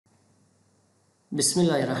بسم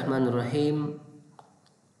الله الرحمن الرحیم.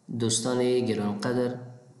 دوستان گرانقدر،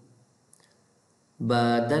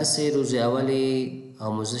 با درس روز اول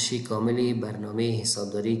آموزش کامل برنامه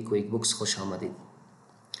حسابداری کویک بوکس خوش آمدید.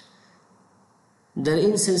 در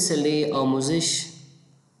این سلسله آموزش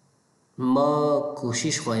ما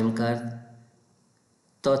کوشش خواهیم کرد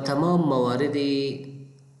تا تمام موارد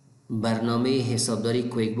برنامه حسابداری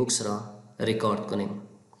کویک بوکس را ریکارد کنیم.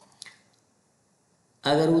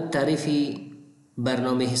 اگر او تعریفی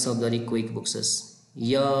برنامه حسابداری کویک بوکس است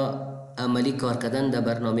یا عملی کار کردن در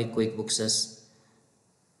برنامه کویک بوکس است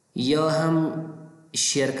یا هم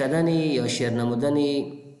شیر کردن یا شیر نمودن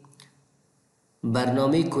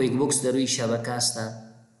برنامه کویک بوکس در روی شبکه است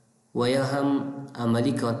و یا هم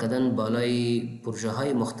عملی کار کردن بالای پروژه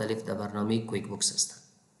های مختلف در برنامه کویک بوکس است.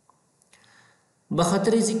 به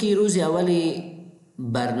خاطر از اینکه روز اول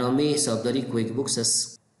برنامه حسابداری کویک بوکس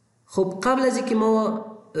است، خب قبل از اینکه ما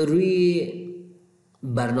روی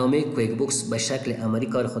برنامه کویک بوکس به شکل عملی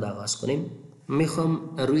کار خود آغاز کنیم،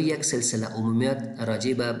 میخوام روی یک سلسله عمومیات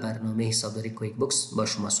راجع به برنامه حسابداری کویک بوکس با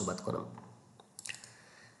شما صحبت کنم.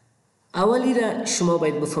 اولی را شما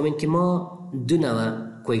باید بفهمید که ما دو نوع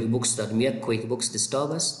کویک بوکس داریم، یک کویک بوکس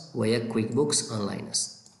دسکتاپ است و یک کویک بوکس آنلاین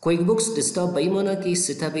است. کویک بوکس دسکتاپ به این معنی که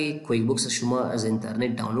ستاپ کویک بوکس شما از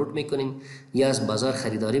اینترنت دانلود میکنین یا از بازار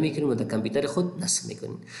خریداری میکنین و در کامپیوتر خود نصب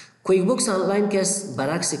میکنین. کویک بوکس آنلاین که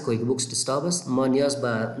برعکس کویک بوکس دسکتاپ است، ما نیاز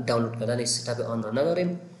به دانلود کردن ستاپ آن را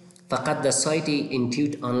نداریم، فقط در سایت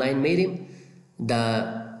اینتیوت آنلاین میریم،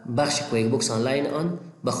 در بخش کویک بوکس آنلاین آن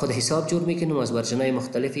به خود حساب جور میکنیم و از ورژن‌های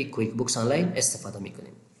مختلف کویک بوکس آنلاین استفاده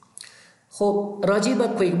میکنیم. خب راجع به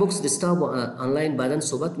کویک بوکس دسکتاپ و آنلاین بعداً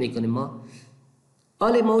صحبت میکنیم.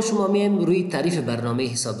 حالا ما و شما میایم روی تعریف برنامه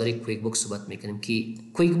حسابداری کویک بوکس صحبت میکنیم که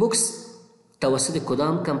کویک بوکس توسط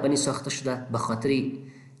کدام کمپانی ساخته شده، به خاطر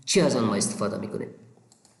چی از آن ما استفاده میکنیم.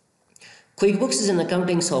 QuickBooks is an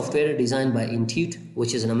accounting software designed by Intuit,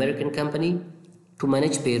 which is an American company, to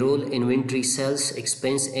manage payroll, inventory, sales,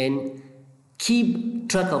 expense and keep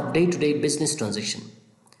track of day-to-day business transaction.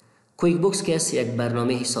 QuickBooks که یک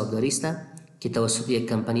برنامه حسابداری است که توسط یک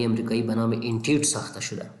کمپانی امریکایی به نام اینتیوت ساخته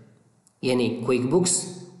شده. یعنی کویک بوکس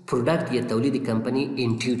پروداکت یا تولید کمپانی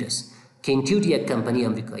اینتیوت است که اینتیوت یک کمپانی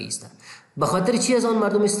امریکایی است. به خاطر چی از آن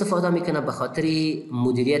مردم استفاده میکنه؟ به خاطر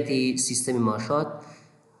مدیریت سیستم معاشات،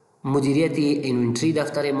 مدیریت اینونتری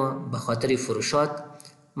دفتر ما، به خاطر فروشات،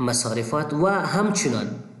 مصارفات و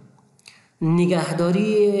همچنان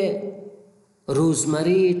نگهداری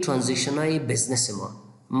روزمره ترانزیشن های بزنس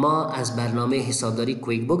ما از برنامه حسابداری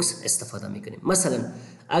کویک بوکس استفاده میکنیم. مثلا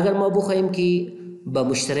اگر ما بخوایم که با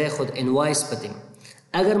مشتری خود انوایس بدیم،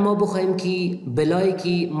 اگر ما بخوایم که بلایی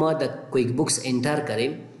که ما در کویک بوکس انتر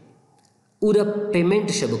کردیم او را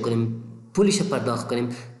پیمنتش بکنیم، پولش پرداخت کنیم،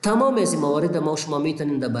 تمام از این موارد ما شما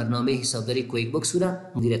میتونیم در برنامه حسابداری کویک بوکس را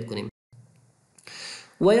مدیریت کنیم.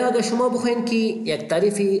 و یا اگر شما بخواین که یک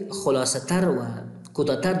تعریف خلاصه تر و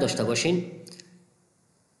کوتاه‌تر داشته باشین،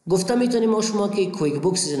 گفته میتونیم ما شما که کویک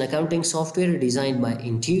بوکس is an accounting software designed by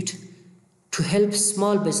Intuit to help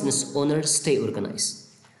small business owners stay organized.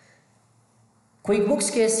 کویک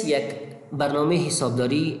بوکس که یک برنامه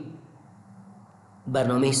حسابداری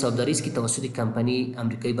است که توسط کمپانی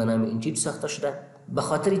امریکایی به نام اینتیوت ساخته شده. به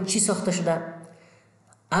خاطر چی ساخته شده؟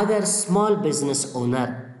 اگر small business owner،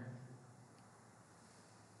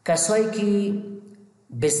 کسایی که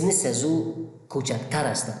بزنس از او کوچکتر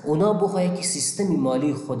هستند، اونا بخواهی که سیستم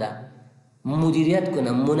مالی خود مدیریت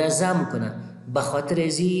کنه، منظم کنه، به خاطر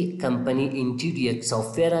ازی کمپانی اینتیوت یک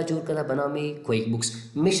سافتویر را جور کرده به نام کویک بوکس،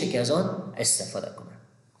 میشه که از آن استفاده کنه.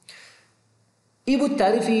 این بود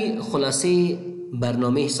تعریف خلاصه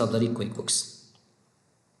برنامه حسابداری کویک بوکس.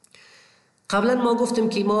 قبلا ما گفتیم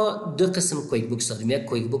که ما دو قسم کویک بوکس داریم، یک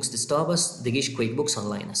کویک بوکس دسکتاپ است، دیگهش کویک بوکس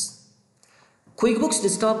آنلاین است. کویک بوکس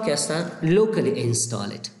دسکتاپ که هستن لوکلی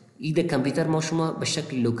اینستالد، این در کامپیوتر ما شما به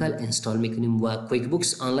شکل لوکال اینستال میکنیم، و کویک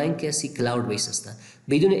بوکس آنلاین که هستی کلاود بیس است،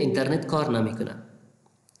 بدون اینترنت کار نمیکنه.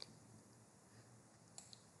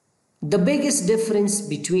 The biggest difference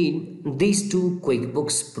between these two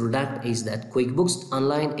QuickBooks products is that QuickBooks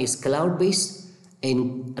Online is cloud-based and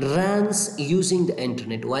runs using the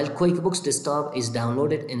internet, while QuickBooks Desktop is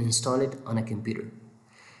downloaded and installed on a computer.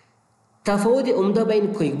 تفاوت عمده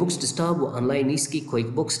بین QuickBooks Desktop و آنلاین نیست که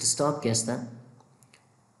QuickBooks Desktop که هستن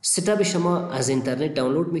ستاپ شما از اینترنت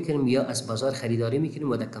دانلود میکنیم یا از بازار خریداری میکنیم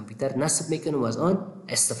و در کامپیوتر نصب میکنیم و از آن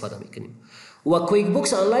استفاده میکنیم. و کویک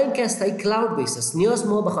بوکس آنلاین که است کلاود بیس است، نیاز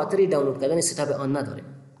ما به خاطر دانلود کردن ستاپ آن نداریم.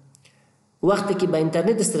 وقتی که به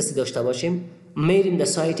اینترنت دسترسی داشته باشیم میریم در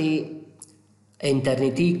سایت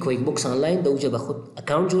اینترنتی کویک بوکس آنلاین، در اونجا به خود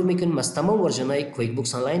اکانت جور میکنیم، از تمام ورژن‌های کویک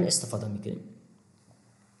بوکس آنلاین استفاده میکنیم.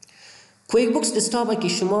 کویک بوکس دسکتاپ که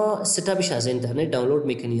شما ستاپش از اینترنت دانلود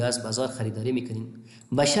میکنید یا از بازار خریداری میکنید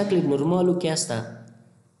به شکل نرمالو که است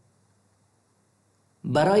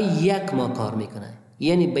برای 1 ماه کار میکنه.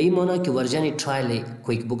 یعنی به این معنی که ورژن ترایل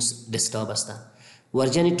کویک بوکس دسکتاپ است.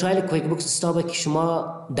 ورژن ترایل کویک بوکس دسکتاپ که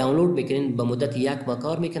شما دانلود میکنید به مدت 1 ماه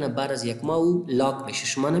کار میکنه، بعد از 1 ماه او لاک میشه،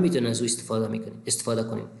 شما نمیتونید از او استفاده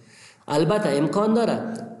کنید. البته امکان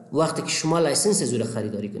داره وقتی که شما لایسنس از او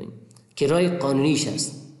خریداری کنید که راه قانونیش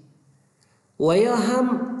است، و یا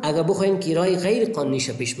هم اگر بخواین که راه غیر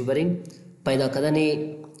قانونیش پیش ببرین پیدا کردن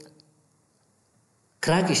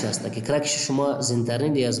کرکش هست که کرکش شما از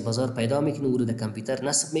اینترنت یا از بازار پیدا میکنید، او رو در کامپیوتر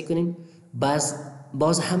نصب میکنین،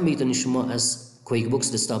 باز هم میتونید شما از کویک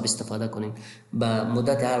بوکس دسکتاپ استفاده کنین به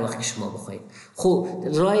مدت هر وقت شما بخواید. خب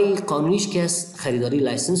راه قانونیش که است خریداری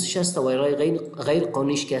لایسنسش است و راه غیر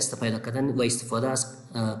قانونیش که است پیدا کردن و استفاده از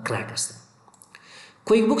کرک است.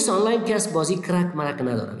 کویک بوکس آنلاین که است بازی کرک مرک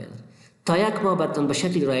نداره بیادر. تا 1 ماه براتون به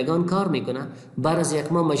شکل رایگان کار میکنه، بعد از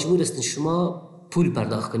 1 ماه مجبور هستین شما پول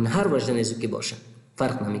پرداخت کنین، هر ورژن از که باشه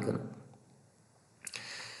فرق نمیکنه.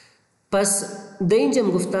 پس در اینجا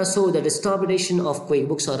گفته so the desktop edition of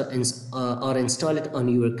QuickBooks are installed on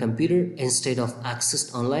your computer instead of accessed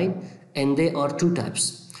online and they are 2 types.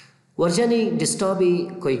 ورژن دسکتاپ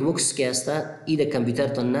QuickBooks که است این در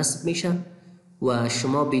کامپیوترتان نصب میشه و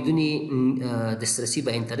شما بدون دسترسی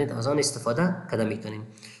به اینترنت از آن استفاده کده میکنین.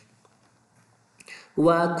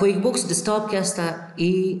 و کویک بوکس دسکتاپ که است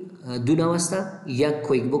ای 2 نوع است، یک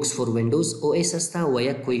کویک بوکس فور ویندوز او اس است و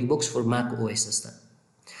یک کویک بوکس فور مک او اس است.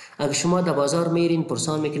 اگر شما در بازار میرین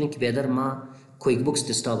پرسان میکنین که بیادر ما کویک بوکس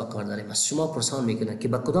دسکتاپ کار داریم، از شما پرسان میکنن که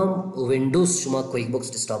با کدام ویندوز شما کویک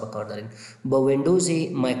بوکس دسکتاپ کار دارین، با ویندوز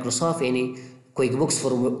مایکروسافت یعنی کویک بوکس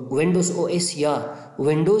فور ویندوز او اس یا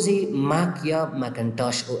ویندوز مک یا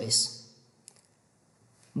مکینتاش او اس.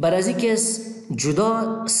 برای که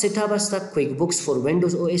جدا ستاپ است کویک بوکس فور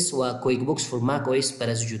ویندوز او اس و کویک بوکس فور مک او اس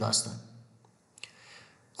برای جدا است.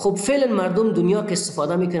 خب فعلا مردم دنیا که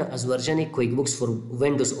استفاده میکنه از ورژن کویک بوکس فور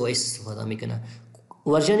ویندوز او اس استفاده میکنه.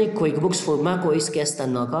 ورژن کویک بوکس فور مک او اس که است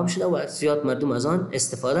ناکام شده و زیاد مردم از آن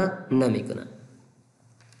استفاده نمیکنه.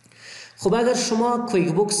 خب اگر شما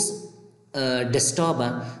کویک بوکس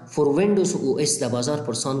دسکتاپ فور ویندوز او اس در بازار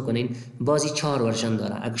پرسان کنین، بازی 4 ورژن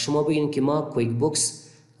داره. اگر شما بگین که ما کویک بوکس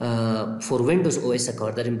فور ویندوز او اس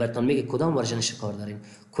کار دارین، براتون میگه کدام ورژنش کار دارین.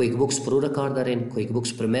 کویک بوکس پرو را کار دارین، کویک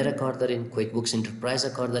بوکس پریمیر کار دارین، کویک بوکس انترپرایز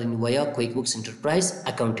کار دارین و یا کویک بوکس انترپرایز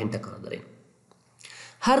اکاونتنت کار دارین.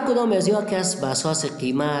 هر کدام از یا کس به اساس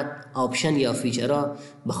قیمت، آپشن یا فیچرها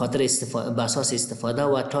به خاطر به اساس استفاده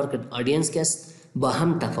و تارگت آدینس که است با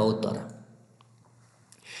هم تفاوت داره.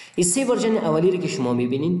 این 3 ورژن اولی که شما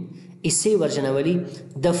میبینین، این 3 ورژن اولی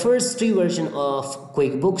the first 3 version of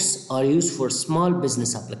QuickBooks are used for small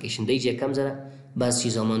business application. دیگه کم زده بعض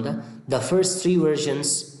چیزا مانده. The first 3 versions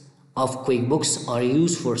of QuickBooks are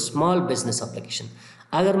used for small business application.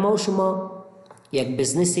 اگر ما شما یک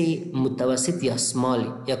بزنس متوسط یا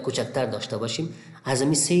سمال یا کوچکتر داشته باشیم، از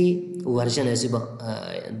همین 3 ورژن از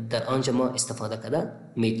در آنجا ما استفاده کرده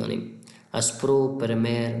میتونیم، از پرو،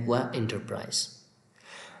 پریمیر و انترپرایز.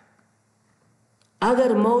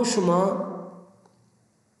 اگر ما شما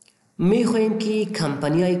میخوایم که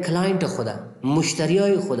کمپانی های کلاینت خدا، مشتری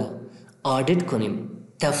های خدا آدیت کنیم،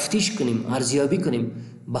 تفتیش کنیم، ارزیابی کنیم،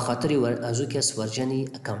 به خاطر از او که از ورژن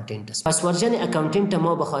اکاونتنت است. پس ورژن اکاونتنت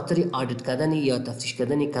ما به خاطر آدیت کردن یا تفتیش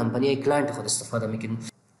کردن کمپانی های کلاینت خود استفاده میکنیم.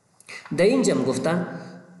 در اینجا گفته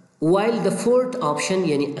while the fourth option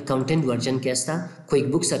یعنی accountant version که است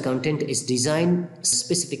QuickBooks Accountant is designed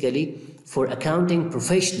specifically for accounting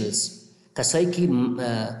professionals، کسایی که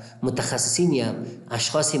متخصصین یا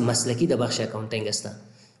اشخاص مسلکی در بخش اکاونتینگ هستند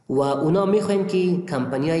و اونا میخواین که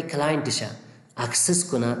کمپانی های کلاینتش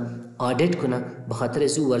اکسس کنه، آدیت کنه، به خاطر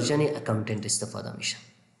از او ورژن اکاونتنت استفاده میشه.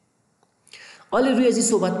 حالا روی از این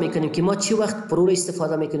صحبت میکنیم که ما چی وقت پرو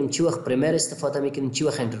استفاده میکنیم، چی وقت پریمیر استفاده میکنیم، چی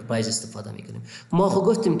وقت انترپرایز استفاده میکنیم. ما خو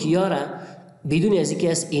گفتیم که یارا بدون از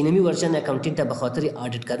اینکه از اینمی ورژن اکاونتنت به خاطر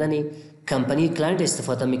آدیت کردن کمپانی کلاینت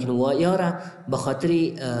استفاده میکنیم و یارا به خاطر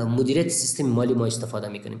مدیریت سیستم مالی ما استفاده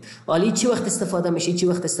میکنیم. حالا چی وقت استفاده میشه، چی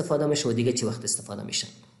وقت استفاده میشه و دیگه چی وقت استفاده میشه.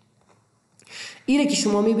 اینه که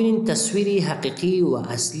شما میبینید تصویری حقیقی و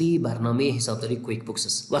اصلی برنامه حسابداری کویک بوکس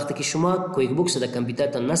است. وقتی که شما کویک بوکس در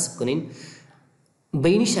کامپیوترتان نصب کنین، به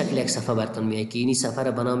این شکل یک صفحه براتون میاد که این صفحه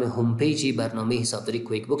را به نام هوم پیج برنامه حسابداری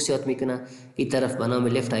کویک بوکس یاد میکنه. این طرف به نام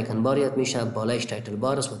لفت آیکن بار یاد میشه، بالایش تایتل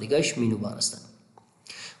بار است و دیگهش مینو بار است.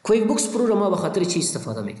 کویک بوکس پرو را ما به خاطر چی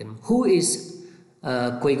استفاده میکنیم؟ Who is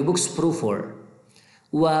کویک بوکس پرو for؟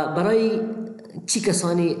 و برای چی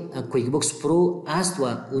کسانی کویک بوکس پرو است و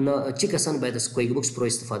اونا چی کسانی باید از کویک بوکس پرو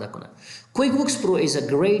استفاده کنند؟ کویک بوکس پرو is a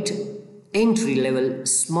great entry level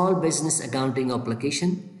small business accounting application.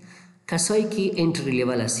 کسایی که entry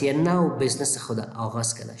level است یا نو بزنس خود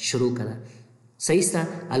آغاز کرده شروع کرده، صحیح است،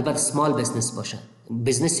 البته سمال بزنس باشه،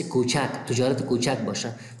 بزنس کوچک، تجارت کوچک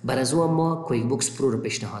باشه، بر از او ما کویک بوکس پرو رو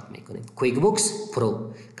پیشنهاد میکنیم. کویک بوکس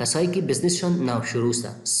پرو کسایی که بزنسشون نو شروع است،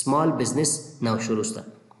 سمال بزنس نو شروع است،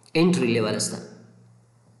 entry level است.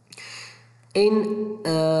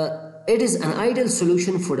 It is an ideal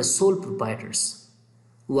solution for the sole proprietors.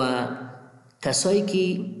 و کسایی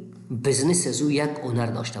که بزنس از او یک اونر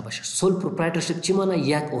داشته باشه. سول پروپرایتورشیپ چی معنی؟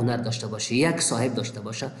 یک اونر داشته باشه، یک صاحب داشته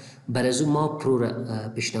باشه، بر از او ما پرو را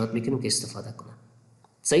پیشنهاد میکنیم که استفاده کنه.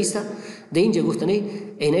 صحیح است؟ در اینجا گفتنی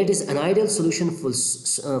and it is an ideal solution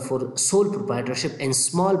for sole proprietorship and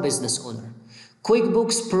small business owner.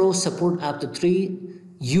 QuickBooks Pro support up to 3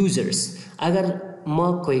 users. اگر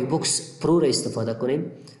ما کویک بوکس پرو را استفاده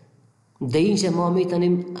کنیم، در اینجا ما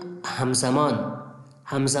میتونیم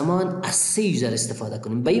همزمان از 3 یوزر استفاده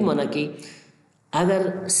کنیم. به این معنی که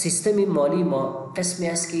اگر سیستم مالی ما قسمی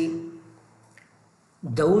است که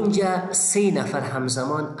در اونجا 3 نفر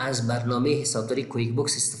همزمان از برنامه حسابداری کویک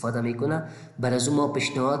بوکس استفاده میکنه، بر از اون ما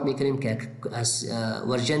پیشنهاد میکنیم که از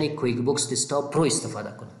ورژن کویک بوکس دسکتاپ پرو استفاده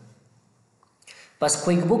کنه. پس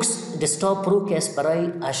کویک بوکس دسکتاپ پرو که است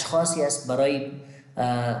برای اشخاصی است، برای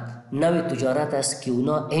نوع تجارت است که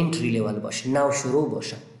اونا انتری لیول باشه، نو شروع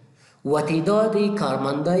باشه و تعداد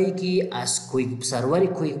کارمندایی که از سرور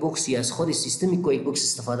کویک بوکس یا از خود سیستم کویک بوکس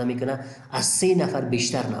استفاده میکنه از 3 نفر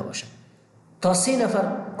بیشتر نباشه. تا 3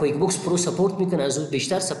 نفر کویک بوکس پرو سپورت میکنه، از اون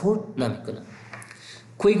بیشتر سپورت نمیکنه.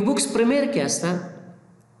 کویک بوکس پریمیر که است،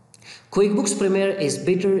 کویک بوکس پریمیر is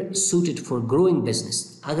better suited for growing business.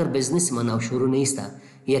 اگر بزنس ما نو شروع نیست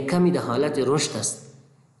یا کمی در حالت رشد است،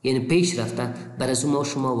 یعنی پیش رفته، بر از ما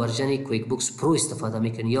شما ورژن کویک بوکس پرو استفاده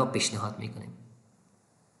میکنید یا پیشنهاد میکنیم.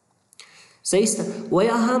 صحیح است؟ و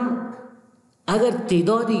یا هم اگر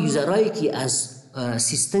تعداد یوزرایی که از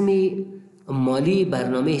سیستم مالی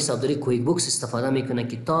برنامه حسابداری کویک بوکس استفاده میکنه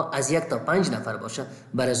که تا از 1 تا 5 نفر باشه،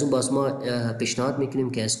 بر از اون باز ما پیشنهاد میکنیم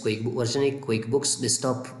که از ورژن کویک بوکس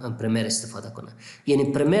دسکتاپ پریمیر استفاده کنه. یعنی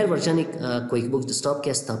پریمیر ورژن کویک بوکس دسکتاپ که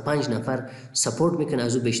از تا 5 نفر سپورت میکنه،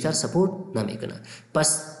 از اون بیشتر سپورت نمیکنه.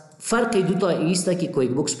 پس فرق دو تا ایست که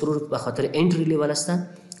کویک بوکس پرو به خاطر انتری لیول است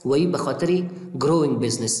و این به خاطر گروینگ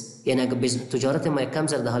بزنس، یعنی اگر تجارت ما کم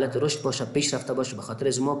در حالت رشد باشه، پیش رفته باشه، به خاطر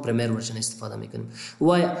از ما پریمیر ورژن استفاده میکنیم.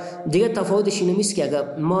 و دیگه تفاوتش این است که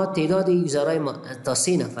اگر ما تعداد یوزرای ما تا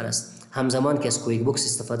 3 نفر است همزمان که از کویک بوکس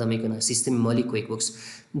استفاده میکنه، سیستم مالی کویک بوکس،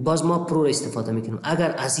 باز ما پرو استفاده میکنیم.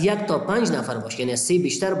 اگر از 1 تا 5 نفر باشه، یعنی از 3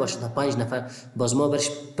 بیشتر باشه تا 5 نفر، باز ما برش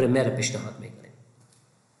پریمیر پیشنهاد میکنیم.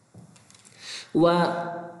 و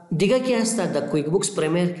دیگه که هست در کویک بوکس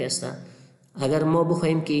پریمیر که هست، اگر ما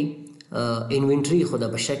بخوایم که اینوینتری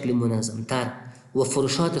خود به شکل منظم‌تر و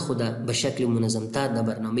فروشات خود به شکل منظم‌تر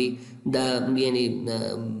در یعنی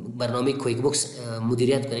برنامه کویک بوکس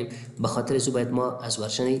مدیریت کنیم، به خاطر از باید ما از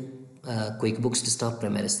ورژن کویک بوکس دسکتاپ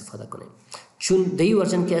پریمیر استفاده کنیم، چون در این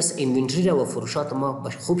ورژن که از اینوینتری و فروشات ما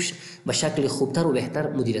به شکل خوبتر و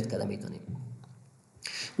بهتر مدیریت کرده میتونیم.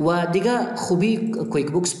 و دیگه خوبی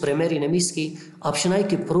کویک بوکس پریمیر نمیست که آپشنایی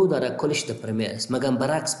که پرو داره کلش در پریمیر است، مگر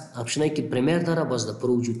برعکس آپشنایی که پریمیر داره باز در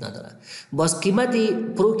پرو وجود نداره. باز قیمت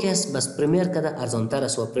پرو که است بس پریمیر کده ارزانتر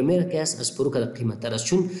است و پریمیر که است از پرو کده قیمتتر است،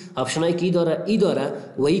 چون آپشنایی که ای داره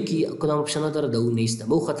و ای که کدام آپشنا داره در اون نیست،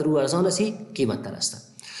 به خاطر او ارزان است، قیمتتر است.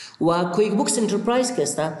 و کویک بوکس انترپرایز که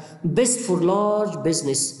است best for large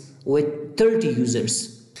business with 30 users.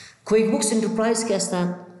 کویک بوکس انترپرایز که است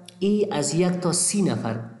ای از 1 تا 30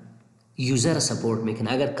 نفر یوزر سپورت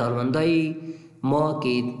میکنه. اگر کارمندای ما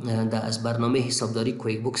که از برنامه حسابداری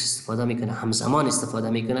کویک بوکس استفاده میکنه همزمان استفاده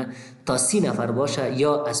میکنه تا 30 نفر باشه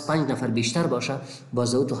یا از 5 نفر بیشتر باشه،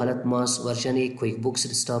 باز تو حالت ما از ورژن کویک بوکس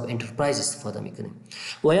دسکتاپ انترپرایز استفاده میکنیم.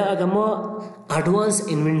 و یا اگر ما ادوانس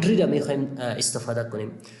اینوینتری را میخوایم استفاده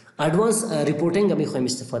کنیم، ادوانس ریپورتینگ را میخوایم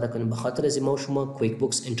استفاده کنیم، به خاطر از ما شما کویک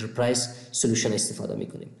بوکس انترپرایز سولوشن استفاده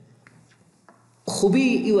میکنیم. خوبی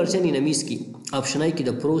این ورژن این همیست که آپشنایی که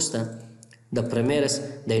در پرو است در پریمیر است،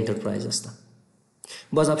 در انترپرایز است.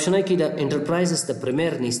 باز آپشنایی که در انترپرایز است در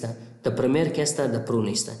پریمیر نیست، در پریمیر که است در پرو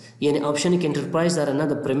نیست. یعنی آپشنی که انترپرایز داره نه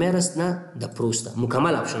در پریمیر است نه در پرو است،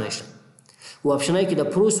 مکمل آپشنایش. و آپشنایی که در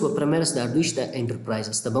پرو و پریمیر است در دویش در انترپرایز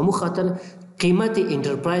است. به مو خاطر قیمت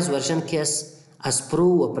انترپرایز ورژن که است از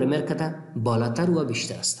پرو و پریمیر کده بالاتر و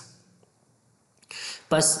بیشتر است.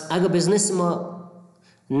 پس اگر بزنس ما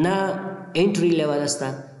نه انتری لیول است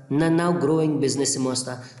نه نو گروینگ بزنس ما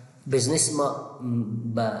است، بزنس ما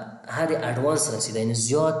به حد ادوانس رسیده، یعنی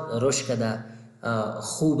زیاد رشد کرده،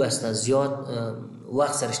 خوب است، زیاد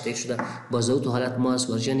وقت سرش تیر شده باز تو حالت ما از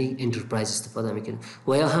ورژن انترپرایز استفاده میکنیم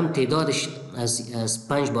و یا هم تعدادش از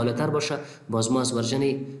 5 بالاتر باشه باز ما از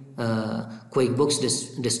ورژن کویک بوکس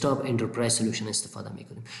دسکتاپ انترپرایز سولوشن استفاده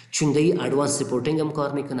میکنیم چون دی ادوانس ریپورتینگ هم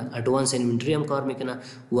کار میکنه ادوانس اینونتری هم کار میکنه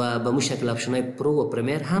و به مو شکل آپشن های پرو و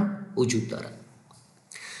پرمیر هم وجود داره.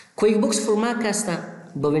 کویک بوکس فور مک است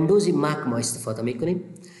با ویندوز مک ما استفاده میکنیم.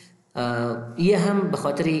 یه هم به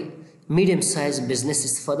خاطر میدیم سایز بزنس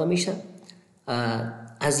استفاده میشه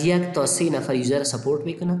از 1 تا 3 نفر یوزر سپورت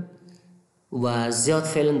میکنه و زیاد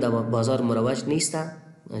فعلا در بازار مروج نیست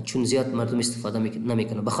چون زیاد مردم استفاده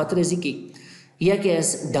نمیکنه. به خاطر از اینکه یکی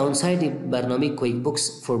از داون ساید برنامه کویک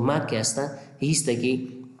بوکس فور مک است که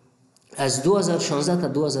از 2016 تا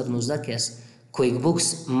 2019 که است کویک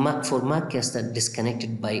بوکس فور مک است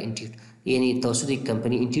دیسکانکتد بای انتیوت یعنی توسط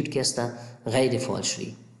کمپانی انتیوت که است غیر فعال شده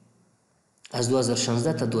از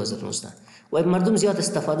 2016 تا 2019 و مردم زیاد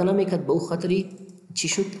استفاده نمیکرد به او خاطری چی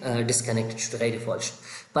شد دیسکانکت شد غیر فعال شد.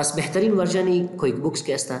 پس بهترین ورژن کویک بوکس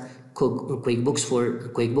که است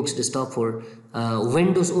کویک بوکس دسکتاپ فور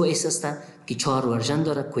ویندوز او اس است که 4 ورژن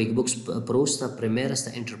داره. کویک بوکس پرو است، پرمیر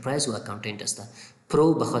است، انترپرایز و اکاونتنت است.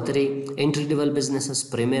 پرو به خاطر انتری لیول بزنس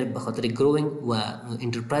است، پرمیر به خاطر گروینگ و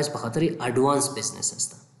انترپرایز به خاطر ادوانس بزنس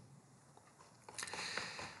است.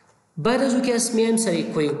 بعد از او که است میایم سر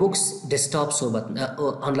کویک بوکس دسکتاپ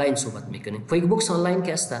آنلاین صحبت میکنیم. کویک بوکس آنلاین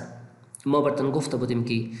که است ما براتون گفته بودیم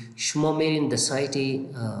که شما میرین در سایت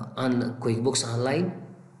کویک بوکس آنلاین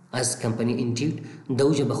از کمپانی انتیوت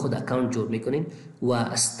دوجه به خود اکاونت جور میکنین و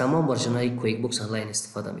از تمام ورژن های کویک بوکس آنلاین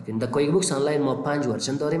استفاده میکنین. در کویک بوکس آنلاین ما 5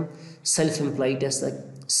 ورژن داریم. سلف امپلوید است،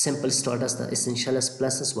 سیمپل استارت است، اسنشیال است،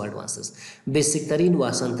 پلاس است و ادوانس است. بیسیک ترین و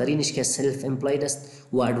آسان ترینش که سلف امپلوید است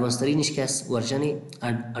و ادوانس ترینش که ورژن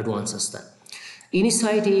ادوانس است. این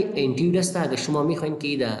سایت انتیوت است. اگر شما میخواین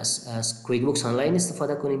که از کویک بوکس آنلاین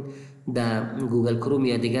استفاده کنین در گوگل کروم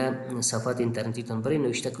یا دیگه صفحات اینترنتی تان برین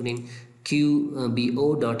نوشته کنین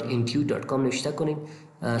qbo.intute.com نوشته کنین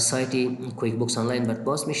سایت کویک بوکس آنلاین برات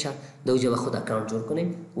باز میشه دوجه به خود اکاونت جور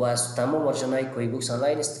کنین و از تمام ورژن های کویک بوکس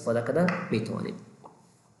آنلاین استفاده کردن میتوانید.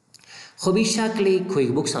 خب این شکل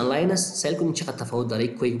کویک بوکس آنلاین است. سعی کنین چقدر تفاوت داره.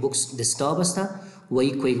 کویک بوکس دسکتاپ است و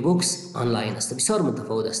این کویک بوکس آنلاین است. بسیار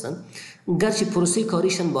متفاوت هستند گرچه پروسه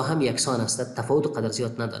کاریشان با هم یکسان است. تفاوت قدر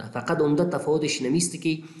زیاد نداره. فقط عمده تفاوتش نمیست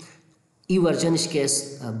که این ورژنش که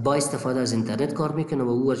است با استفاده از اینترنت کار میکنه و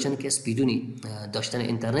او ورژن که است بدون داشتن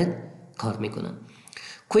اینترنت کار میکنه.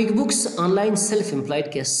 کویک بوکس آنلاین سلف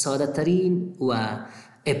امپلوید که ساده ترین و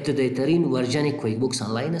ابتدایی ترین ورژن کویک بوکس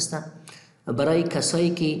آنلاین است برای کسایی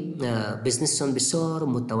که بزنسشان بسیار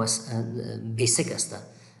بیسیک است،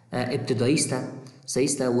 ابتدایی است، صحیح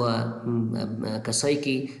است و کسایی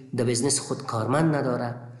که در بزنس خود کارمند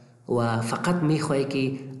نداره و فقط میخواه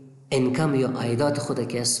که انکم یا عایدات خود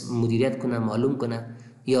که است مدیریت کنه، معلوم کنه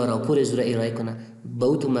یا راپور از ارائه کنه. با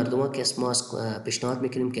او تو مردم ها که است ما پیشنهاد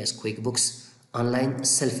میکنیم که از کویک بوکس آنلاین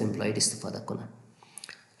سلف امپلوید استفاده کنه.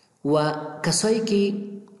 و کسایی که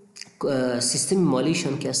سیستم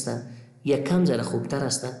مالیشان که است یک کم ذره خوبتر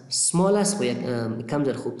است، سمال است و یک کم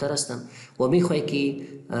ذره خوبتر است و میخواه که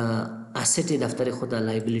اسست دفتر خود،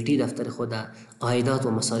 لایبیلیتی دفتر خود، عایدات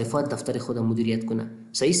و مصارفات دفتر خود مدیریت کنه.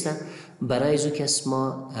 صحیح است. برای ازو که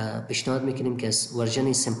ما پیشنهاد میکنیم که از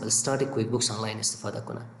ورژن سیمپل استارت کویک بوکس آنلاین استفاده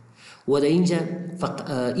کنه و در اینجا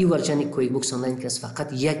این ورژن کویک بوکس آنلاین که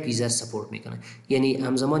فقط یک یوزر سپورت میکنه، یعنی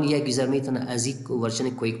همزمان یک یوزر میتونه از این ورژن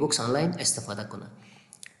کویک بوکس آنلاین استفاده کنه.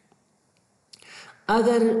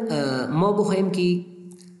 اگر ما بخوایم که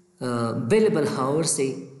بیلیبل هاورز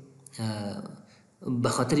به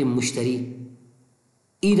خاطر مشتری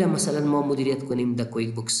ایره مثلا ما مدیریت کنیم در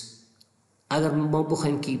کویک بوکس، اگر ما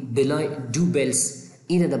بخوایم که بلای دو بیلز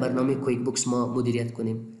ایره در برنامه کویک بوکس ما مدیریت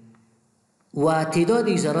کنیم و تعداد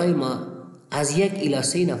یوزرهای ما از 1 الی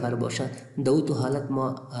 3 نفر باشه، در تو حالت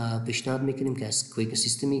ما پیشنهاد میکنیم که از کویک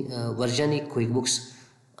سیستمی ورژن کویک بوکس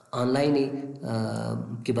آنلاین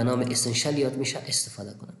که به نام اسنشیال یاد میشه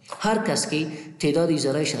استفاده کنه. هر کس که تعداد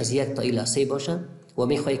یوزرهایش از 1 تا الی 3 باشه و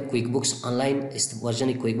میخواد کویک بوکس آنلاین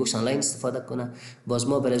ورژن کویک بوکس آنلاین استفاده کنه، باز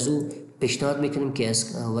ما بر از او پیشنهاد میکنیم که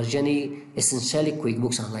از ورژن اسنشیال کویک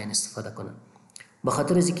بوکس آنلاین استفاده کنه. به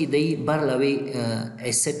خاطر از اینکه دی بر علاوه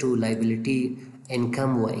اسست و لایبیلیتی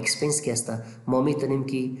انکم و اکسپنس که است ما میتونیم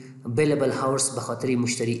که بیلیبل هاورز به خاطر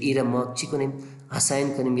مشتری ایره ما چی کنیم،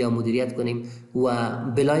 اساین کنیم یا مدیریت کنیم و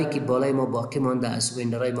بلایی که بالای ما باقی مانده از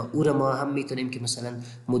ویندرهای ما او را ما هم میتونیم که مثلا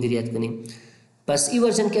مدیریت کنیم. پس این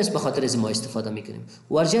ورژن که است به خاطر از ما استفاده میکنیم.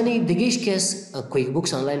 ورژن دیگهش که است کویک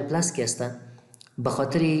بوکس آنلاین پلاس که است به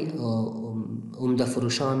خاطر عمده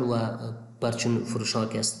فروشان و پرچون فروشان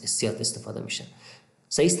که است زیاد استفاده میشه.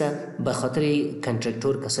 صحیح است. به خاطر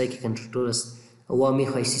کانترکتور، کسایی که کانترکتور است و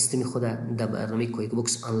میخوای سیستم خود در برنامه کویک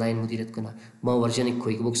بوکس آنلاین مدیریت کنه، ما ورژن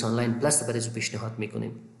کویک بوکس آنلاین پلاس برای پیشنهاد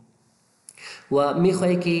میکنیم. و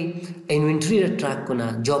میخوای که اینونتری را ترک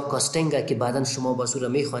کنه، جاب کاستینگ که بعدا شما با زور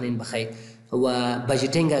میخوانین بخیر، و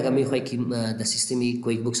بجټینګ اگر میخوای که د سیستمی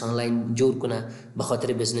کویک بوکس آنلاین جور کنه به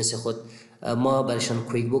خاطر بزنس خود، ما برشان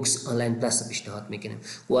کویک بوکس آنلاین پلاس پیشنهاد میکنیم.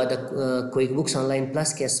 و در کویک بوکس آنلاین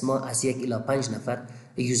پلاس که ما از 1 الی 5 نفر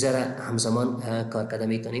یوزر همزمان کار کرده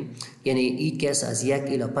میتونیم، یعنی این کس از 1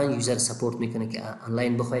 الی 5 یوزر سپورت میکنه که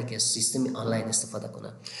آنلاین بخواد که از سیستم آنلاین استفاده کنه.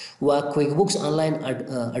 و کویک بوکس آنلاین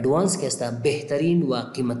ادوانس که است بهترین و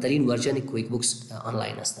قیمتترین ورژن کویک بوکس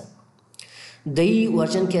آنلاین است. دی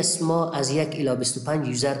ورژن که ما از 1 الی 25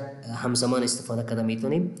 یوزر همزمان استفاده کرده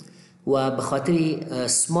میتونیم و به خاطر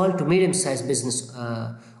سمال تو میدیم سایز بزنس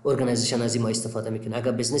ارگانیزیشن از ما استفاده میکنیم.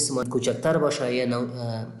 اگر بزنس ما کوچکتر باشه یا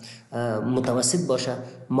متوسط باشه،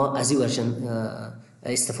 ما از این ورژن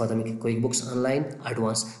استفاده میکنیم کویک بوکس آنلاین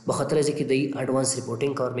ادوانس، به خاطر از اینکه دی ادوانس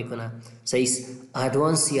ریپورتینگ کار میکنه، صحیح است،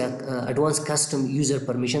 ادوانس یا ادوانس کاستم یوزر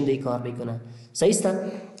پرمیشن دی کار میکنه، صحیح است.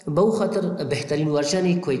 به او خاطر بهترین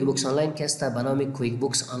ورژن کویک بوکس آنلاین که است به نام کویک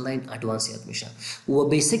بوکس آنلاین ادوانس یاد میشه و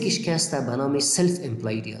بیسیکش که است به نام سلف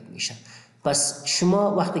امپلوید یاد میشه. پس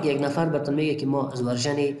شما وقتی که یک نفر براتون میگه که ما از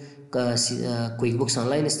ورژن کویک بوکس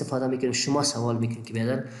آنلاین استفاده میکنیم، شما سوال میکنید که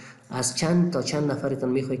برادر از چند تا چند نفرتون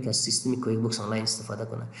میخواید که از سیستم کویک بوکس آنلاین استفاده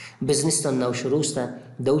کنه؟ بزنس تان نو شروع است،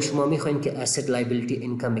 دو شما میخواین که اسید لایبیلیتی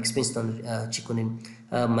اینکم اکسپنس تان چی کنین،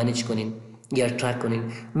 منیج کنین یا ترک کنین،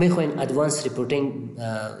 میخواین ادوانس ریپورتینگ،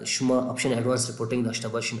 شما آپشن ادوانس ریپورتینگ داشته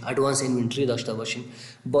باشین، ادوانس اینونتری داشته باشین،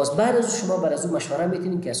 باز بعد از شما بر از مشوره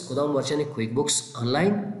میتونین که از کدام ورژن کویک بوکس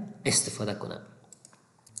آنلاین استفاده کنه.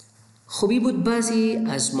 خوبی بود بعضی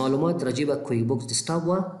از معلومات راجع به کویک بوکس دسکتاپ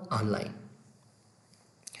و آنلاین.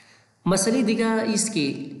 مسئله دیگه است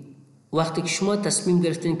که وقتی که شما تصمیم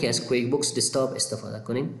گرفتین که از کویک بوکس دسکتاپ استفاده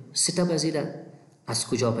کنین، ستاپ از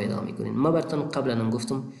کجا پیدا میکنین؟ ما براتون قبلا هم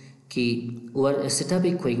گفتم که ستاپ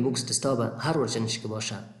کویک بوکس دسکتاپ هر ورژنش که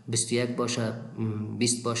باشه، 21 باشه،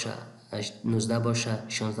 20 باشه، 19 باشه،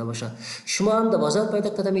 16 باشه، شما هم در بازار پیدا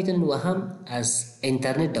کرده میتونین و هم از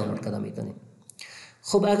اینترنت دانلود کرده میتونین.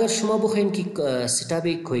 خب اگر شما بخواین که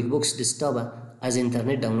ستاپ کویک بوکس دسکتاپ از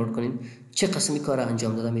اینترنت دانلود کنین، چه قسمی کار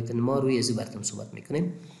انجام داده میتونین؟ ما روی ازی براتون صحبت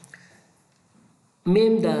میکنیم.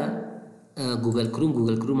 میم در گوگل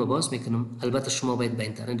کروم باز میکنم. البته شما باید به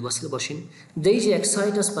اینترنت وصل باشین. دیجی یک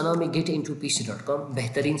سایت است به نام getintopc.com،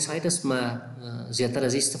 بهترین سایت است، ما زیادتر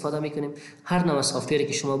از این استفاده میکنیم. هر نوع سافتوری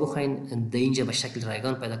که شما بخواین در اینجا به شکل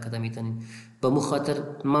رایگان پیدا کرده میتونین. به مو خاطر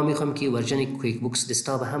ما میخوام که ورژن کویک بوکس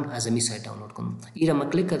دسکتاپ هم از این سایت دانلود کنم. ایرا ما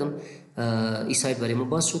کلیک کردم، این سایت برای ما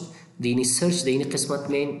باز شد. دینی سرچ دینی قسمت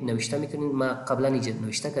می نوشته میکنین. ما قبلا اینجا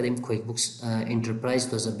نوشته کردیم کویک بوکس انترپرایز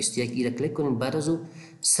 2021. ایرا کلیک کنین، بعد از او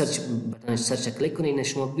سرچ بتن سرچ کلیک کنین،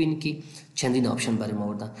 شما ببینید که چندین آپشن برای ما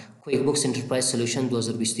آورده. کویک بوکس انترپرایز سولوشن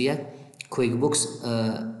 2021، کویک بوکس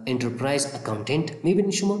انترپرایز اکاونتنت،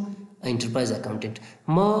 میبینید شما انترپرایز اکاونتنت.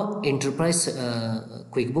 ما انترپرایز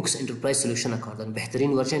کویک بوکس انترپرایز سولوشن کار داریم.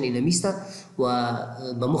 بهترین ورژن اینه میسته و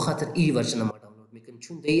به مخاطر این ورژن ما دانلود میکنیم،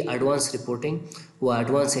 چون دی ادوانس ریپورتینگ و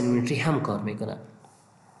ادوانس اینونتری هم کار میکنه.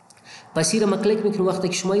 پس این را کلیک میکنیم. وقتی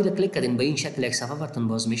که شما این را کلیک کردین به این شکل یک صفحه براتون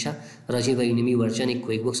باز میشه راجع به اینمی ورژن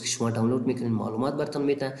کویک بوکس که شما دانلود میکنین، معلومات براتون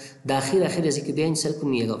میده. در اخیر از اینکه بیاین سل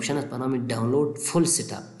کنین، یک آپشن است به نام دانلود فول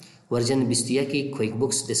ستاپ ورژن 21 کویک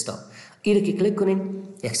بوکس دسکتاپ. این را که کلیک کنین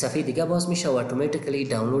یک صفحه دیگه باز میشه و اتوماتیکلی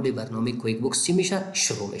دانلود برنامه کویک بوکس چی میشه؟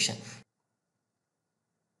 شروع میشه.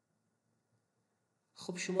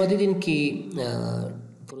 خب شما دیدین که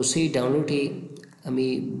پروسه دانلود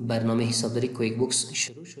امی برنامه حسابداری کویک بوکس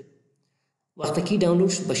شروع شد. وقتی که دانلود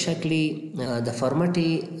شد به شکل در فرمت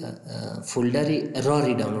فولدر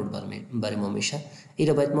راری دانلود برای ما میشه. این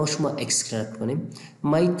را باید ما شما اکسترکت کنیم.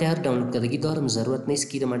 ما این تر دانلود کردگی دارم، ضرورت نیست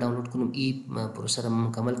که ما دانلود کنم. این پروسه را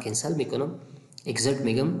مکمل کنسل میکنم، اگزیت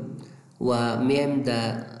میگم و میم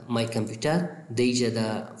در مای کامپیوتر دیجا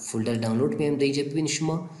در فولدر دانلود میم. دیجا ببین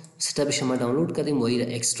شما ستاپ شما دانلود کردیم و این را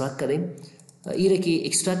اکسترکت کردیم. این را که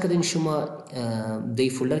اکسترکت کردین شما دی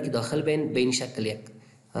فولدر که داخل بین به این شکل یک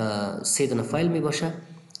سه دونه فایل می باشه.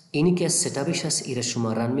 اینی که از ستاپش هست، این را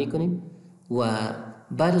شما رن میکنین و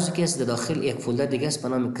بعد از اینکه از داخل یک فولدر دیگه است به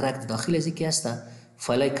نام کرک، داخل از اینکه است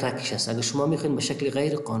فایل کرکش است. اگر شما میخواین به شکل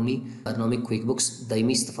غیر قانونی برنامه کویک بوکس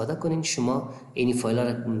دائمی استفاده کنین، شما این فایل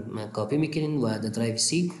را کاپی میکنین و در درایو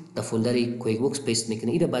سی در فولدر کویک بوکس پیست میکنین.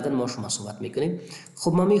 این را بعدا ما شما صحبت میکنیم.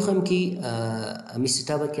 خب ما میخوایم که امی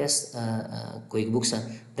ستاپ که است کویک بوکس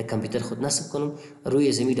در کامپیوتر خود نصب کنم.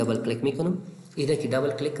 روی زمین دبل کلیک میکنم. این را که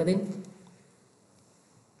دبل کلیک کردین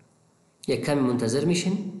یک کمی منتظر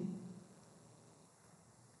میشین.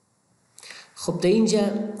 خب در اینجا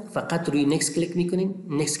فقط روی نکست کلیک میکنین.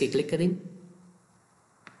 نکست که کلیک کردین،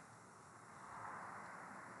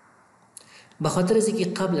 به خاطر از اینکه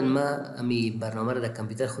قبلا ما امی برنامه را در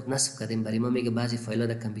کامپیوتر خود نصب کردیم، برای ما میگه بعضی فایل ها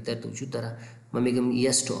در کامپیوتر وجود داره. ما میگم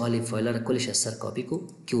یس تو آل فایل ها را کلش از سر کاپی کو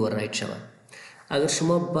که و رایت شود. اگر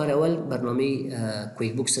شما بار اول برنامه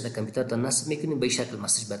کویک بوکس در کامپیوتر تا نصب میکنید، به این شکل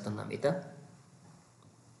مسیج براتون نمیده.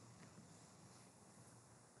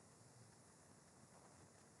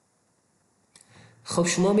 خب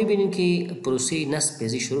شما میبینید که پروسه نصب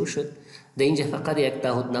پیزی شروع شد. در اینجا فقط یک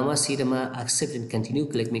تعهدنامه سیر ما اکسپت اند کنتینیو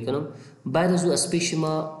کلیک میکنم. بعد از او از پیش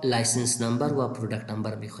ما لایسنس نمبر و پروداکت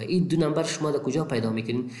نمبر میخواد. این دو نمبر شما در کجا پیدا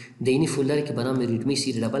میکنین؟ در این فولدری که به نام ریدمی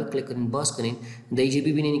سیر دبل کلیک کنین، باز کنین. در اینجا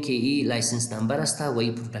ببینین که این لایسنس نمبر است و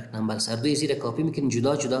این پروداکت نمبر است. هر دوی زیر کاپی میکنین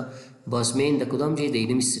جدا جدا. باز مین در کدام جای در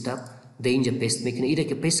این ست اپ در اینجا پیست میکنین. ایره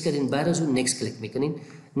که پیست کردین، بعد از اون نکست کلیک میکنین.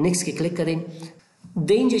 نکست که کلیک کردین،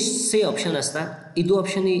 در اینجا سه آپشن است. این دو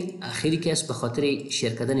آپشن اخیری که است به خاطر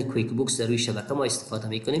شیر کردن کویک بوکس در روی شبکه ما استفاده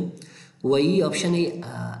میکنیم و این آپشن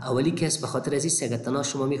اولی که است به خاطر از این اگر تنها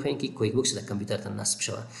شما میخواین که کویک بوکس در کامپیوترتان نصب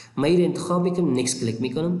شود. من این انتخاب میکنم، نکست کلیک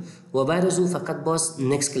میکنم و بعد از او فقط باز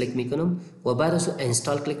نکست کلیک میکنم و بعد از او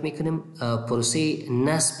انستال کلیک میکنم. پروسه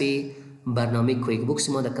نصب برنامه کویک بوکس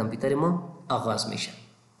ما در کامپیوتر ما آغاز میشه.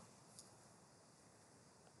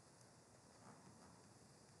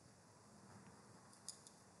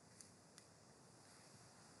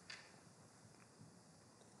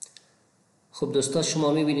 خب دوستا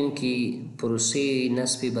شما میبینید که پروسه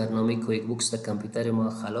نصب برنامه کویک بوکس در کامپیوتر ما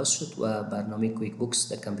خلاص شد و برنامه کویک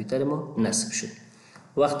بوکس در کامپیوتر ما نصب شد.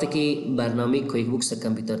 وقتی که برنامه کویک بوکس در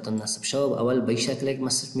کامپیوترتان نصب شد، اول به این شکل یک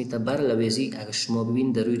مسیج میده. بر لویزی اگر شما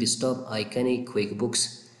ببینید در روی دسکتاپ آیکن کویک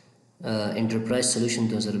بوکس انترپرایز سولوشن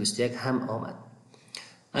 2021 هم آمد.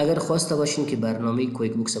 اگر خواسته باشین که برنامه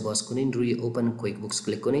کویک بوکس باز کنین، روی اوپن کویک بوکس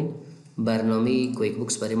کلیک کنین. برنامه کویک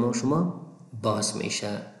بوکس برای ما شما باز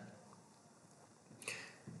میشه.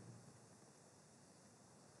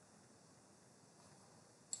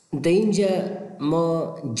 در اینجا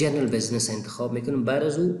ما جنرال بزنس انتخاب میکنیم، بعد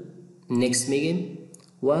از او نکست میگیم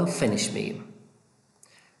و فینیش میگیم.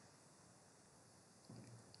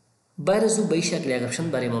 بعد از او به این شکل یک آپشن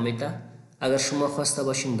برای ما میده. اگر شما خواسته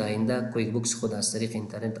باشین در آینده کویک بوکس خود از طریق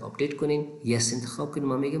اینترنت آپدیت کنین، یس انتخاب کنین.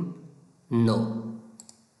 ما میگم نو.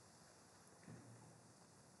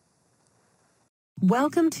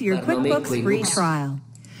 Welcome to your QuickBooks free trial.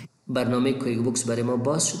 برنامه کویک بوکس برای ما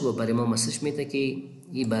باز شد و برای ما مسیج میده که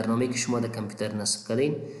این برنامه که شما در کامپیوتر نصب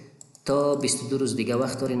کردین تا 22 روز دیگه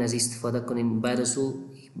وقت دارین از استفاده کنین. بعد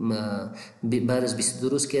از 22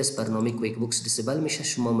 روز که از برنامه کویک بوکس دیسیبل میشه،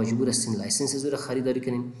 شما مجبور هستین لایسنس از او را خریداری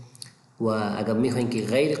کنین و اگر میخواین که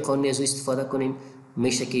غیر قانونی از او استفاده کنین،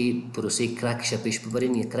 میشه که پروسه کرکش پیش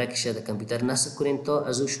ببرین یا کرکش در کامپیوتر نصب کنین تا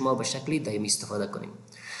از او شما به شکلی دائمی استفاده کنین.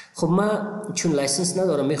 خب ما چون لایسنس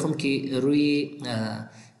ندارم، میخوام که روی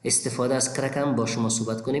استفاده از کرک هم با شما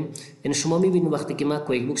صحبت کنیم. یعنی شما میبینید وقتی که ما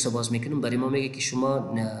کویک بوکس باز میکنیم، برای ما میگه که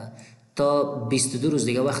شما تا 22 روز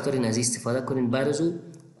دیگه وقت دارین از استفاده کنین. بعد از او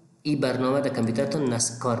این برنامه در کامپیوترتون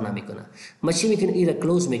کار نمیکنه. ما چی میکنم؟ این را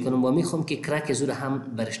کلوز میکنم و میخوام که کرک از او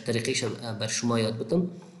هم طریقش بر شما یاد بدم.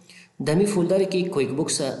 دمی فولدری که کویک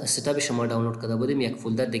بوکس ستاپ شما دانلود کرده بودیم، یک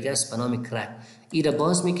فولدر دیگه است به نام کرک. این را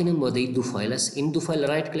باز میکنم و این دو فایل است. این دو فایل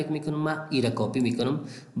رایت کلیک میکنم، ما این را کپی میکنم.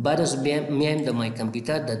 بعد از میایم در مای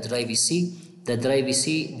کامپیوتر در درایو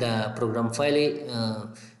سی در پروگرام فایل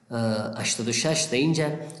 86 در اینجا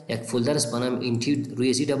یک فولدر است به نام اینتیود،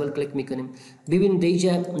 روی زی دبل کلیک میکنیم. ببینید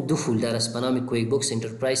اینجا دو فولدر است به نام کویک بوکس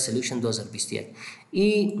انترپرایز سولوشن 2021.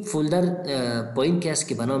 این فولدر پایین که است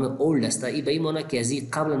که به نام اولد است. این به این معنی که از این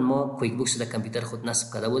قبلا ما کویک بوکس در کامپیوتر خود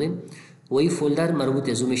نصب کرده بودیم و این فولدر مربوط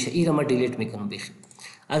از او میشه. این را ما دیلیت میکنم بخیر.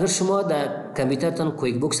 اگر شما در کامپیوترتان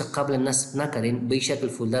کویک بوکس قبلا نصب نکردین، به این شکل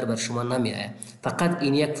فولدر بر شما نمیآید. فقط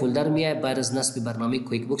این یک فولدر میآید بعد از نصب برنامه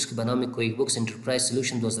کویک بوکس که به نام کویک بوکس انترپرایز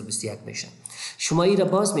سولوشن 2021 میشه. شما این را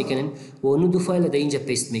باز میکنین و اون دو فایل در اینجا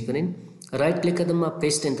پیست میکنین. رایت کلیک کردم، ما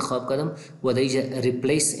پیست انتخاب کردم و در اینجا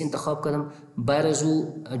ریپلیس انتخاب کردم. بعد از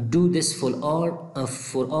او do this for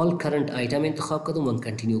all current item انتخاب کردم و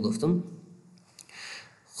کنتینیو گفتم.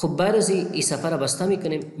 خب بعد از این صفحه را بسته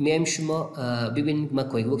میکنیم. میایم شما ببینید ما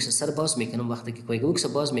کویک بوکس سر باز میکنم. وقتی که کویک بوکس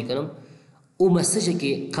باز میکنم، او مسیجی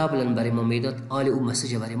که قبلا برای ما میداد حال او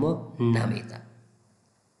مسیج برای ما نمیده.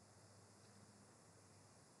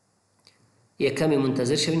 یک کمی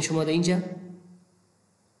منتظر شوین شما در اینجا.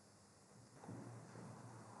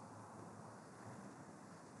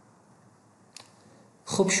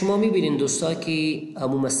 خب شما میبینید دوستا که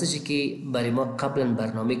امو مسیجی که برای ما قبلا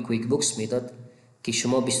برنامه کویک بوکس میداد که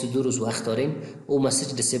شما 22 روز وقت دارین او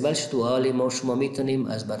مسیج دیسیبل شد و حال ما شما میتونیم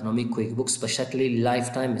از برنامه کویک بوکس به شکل لایف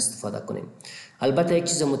تایم استفاده کنیم. البته یک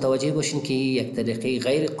چیز متوجه باشین که یک طریقه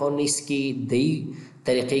غیر قانونی است که دی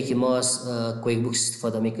طریقه که ما از کویک بوکس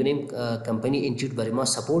استفاده میکنیم کمپانی اینجور برای ما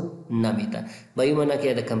سپورت نمیده. با این معنی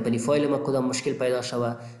که در کمپانی فایل ما کدام مشکل پیدا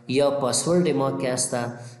شود یا پاسورد ما که است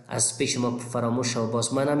از پیش ما فراموش شود،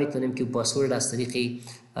 باز ما نمیتونیم که پاسورد از طریق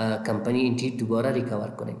کمپانی اینجور دوباره ریکاور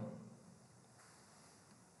کنیم.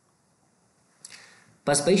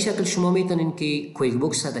 پس به این شکل شما میتونین که کویک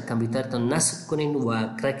بوکس در کامپیوترتان نصب کنین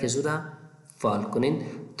و کرک از او را فعال کنین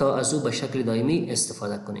تا از او به شکل دائمی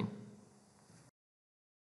استفاده کنین.